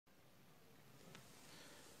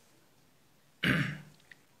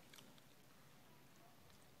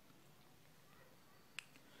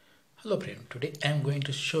Hello friend, today I am going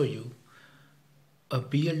to show you a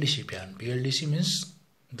BLDC fan. BLDC means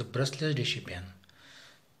the brushless DC fan.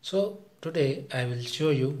 So today I will show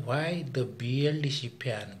you why the BLDC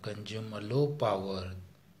fan consumes a low power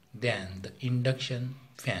than the induction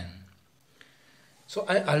fan. So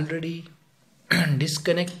I already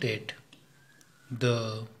disconnected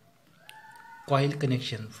the coil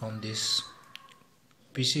connection from this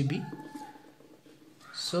PCB.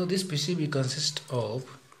 So this PCB consists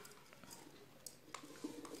of,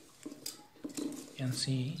 you can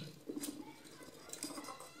see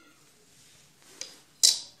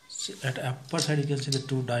at upper side you can see the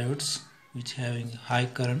two diodes which having high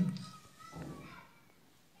current,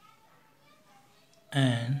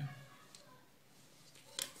 and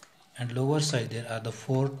lower side there are the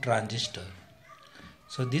 4 transistors.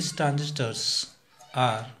 So these transistors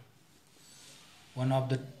are, one of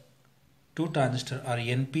the 2 transistors are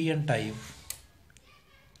NPN type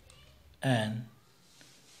and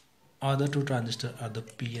other 2 transistors are the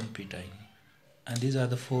PNP type, and these are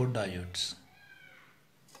the 4 diodes.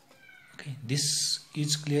 Okay, this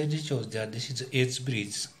is clearly shows that this is edge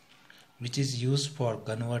bridge which is used for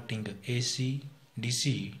converting AC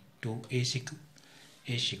DC to AC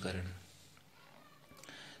current.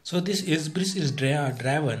 So this edge bridge is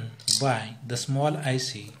driven by the small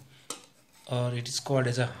IC, or it is called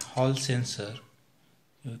as a Hall sensor.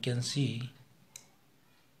 You can see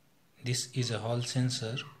this is a Hall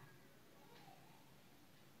sensor.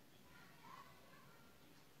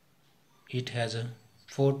 It has a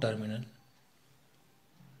 4 terminal.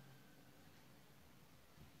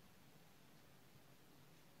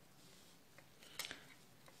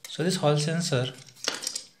 So this Hall sensor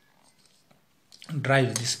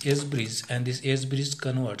drives this edge bridge, and this edge bridge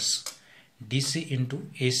converts DC into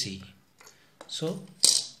AC. So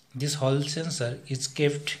this Hall sensor is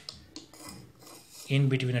kept in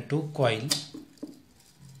between a 2 coils.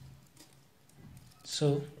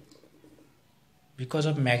 So because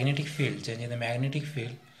of magnetic field, change in the magnetic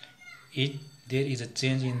field, there is a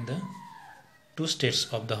change in the 2 states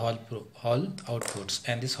of the Hall outputs,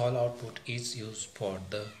 and this Hall output is used for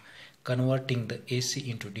the converting the AC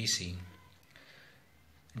into DC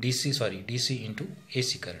into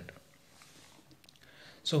AC current.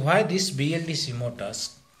 So why these BLDC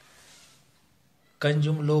motors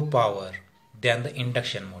consume low power than the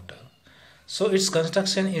induction motor? So its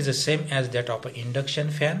construction is the same as that of an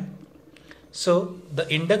induction fan. So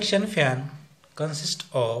the induction fan consists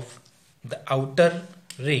of the outer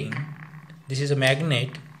ring. This is a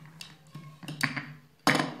magnet,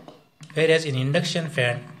 whereas in induction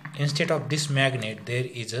fan, instead of this magnet there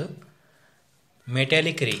is a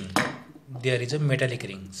metallic ring.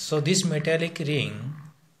 So this metallic ring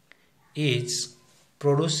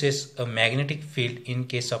produces a magnetic field in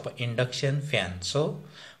case of an induction fan. So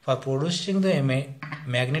for producing the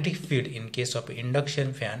magnetic field in case of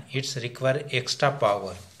induction fan, it's require extra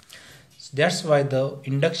power. That's why the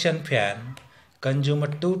induction fan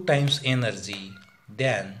consumes 2 times energy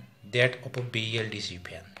than that of a BLDC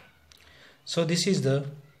fan. So this is the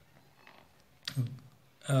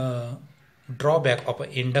drawback of an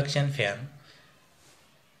induction fan.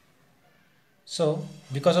 So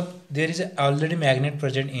because of there is already magnet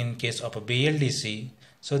present in case of a BLDC,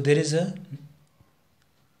 so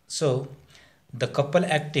the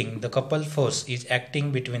couple force is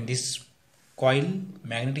acting between this coil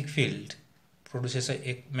magnetic field, produces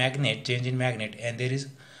a magnet, change in magnet, and there is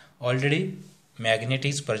already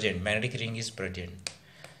magnetic ring is present.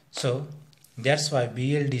 So that's why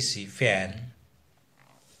BLDC fan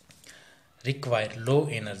require low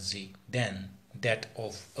energy than that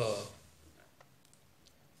of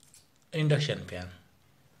induction fan.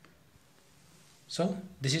 So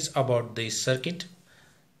this is about this circuit.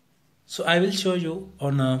 So I will show you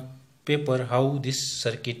on a paper how this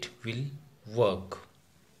circuit will work.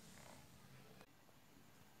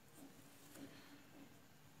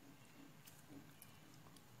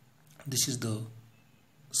 This is the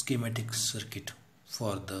schematic circuit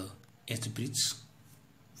for the edge bridge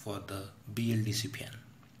for the BLDC fan.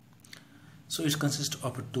 So it consists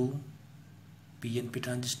of 2 PNP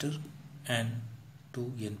transistor and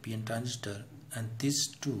 2 NPN transistor, and these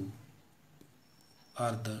 2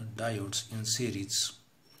 are the diodes in series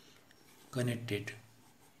connected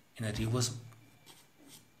in a reverse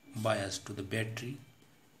bias to the battery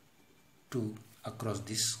across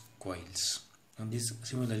these coils, and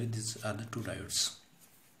similarly these are the 2 diodes.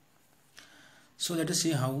 So let us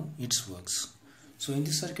see how it works. So in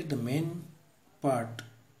this circuit, the main part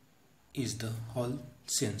is the Hall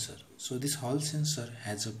sensor. So this Hall sensor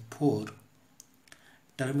has 4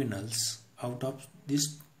 terminals. Out of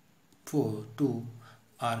these 2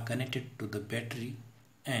 are connected to the battery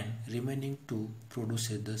and remaining two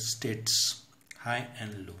produces the states high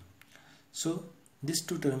and low. So these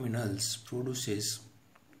two terminals produces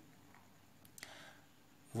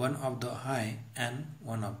one of the high and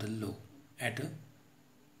one of the low at a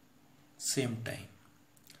same time.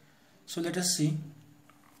 So let us see.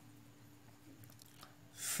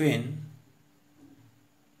 When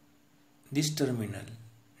this terminal,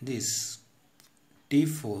 this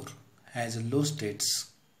T4 has a low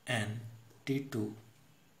states and T2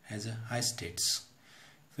 has a high states.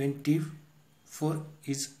 When T4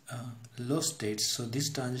 is a low states, so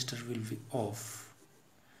this transistor will be off.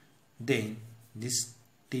 Then this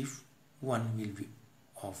T1 will be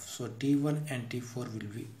off. So T1 and T4 will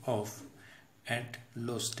be off at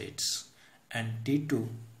low states and T2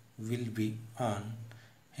 will be on.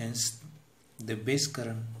 Hence the base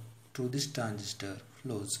current through this transistor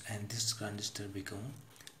flows and this transistor become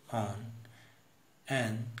on,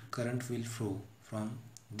 and current will flow from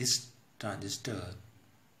this transistor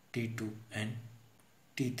T2 and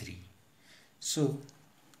T3. So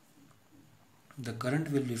the current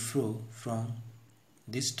will be flow from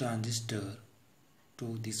this transistor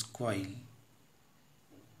to this coil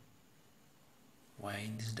via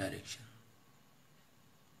in this direction.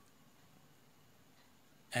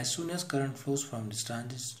 As soon as current flows from this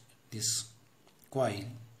transistor, this coil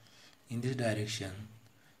in this direction,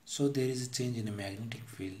 so there is a change in the magnetic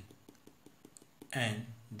field, and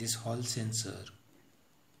this Hall sensor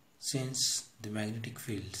senses the magnetic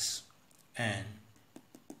fields and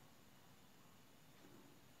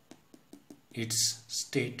its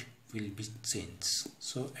state will be changed.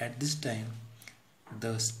 So at this time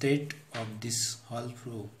the state of this Hall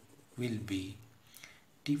flow will be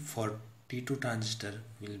for T2 transistor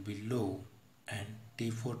will be low and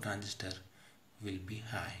T4 transistor will be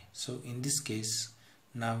high. So in this case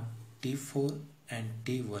now T4 and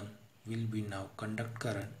T1 will be now conduct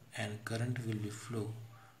current, and current will be flow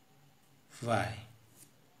via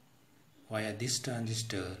this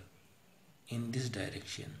transistor in this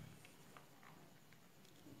direction.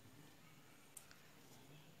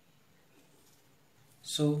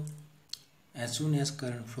 So as soon as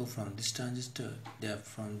current flow from this transistor,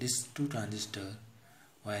 from this two transistor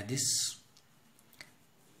via this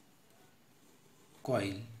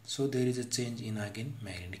coil, so there is a change in again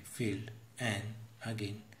magnetic field, and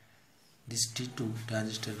again this T2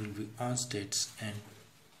 transistor will be on states and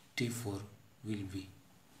T4 will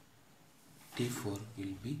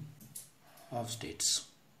be off states.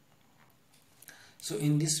 So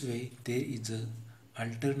in this way there is a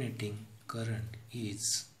alternating current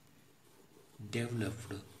is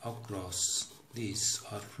developed across this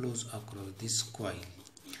or flows across this coil.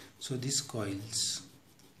 So this coils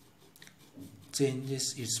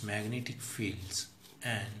changes its magnetic fields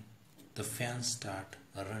and the fan start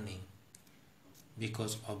running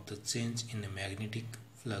because of the change in the magnetic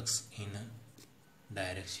flux in a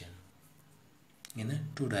direction, in a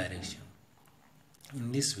two direction.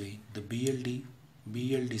 In this way the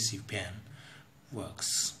BLDC fan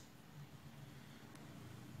works.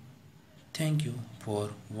 Thank you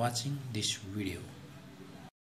for watching this video.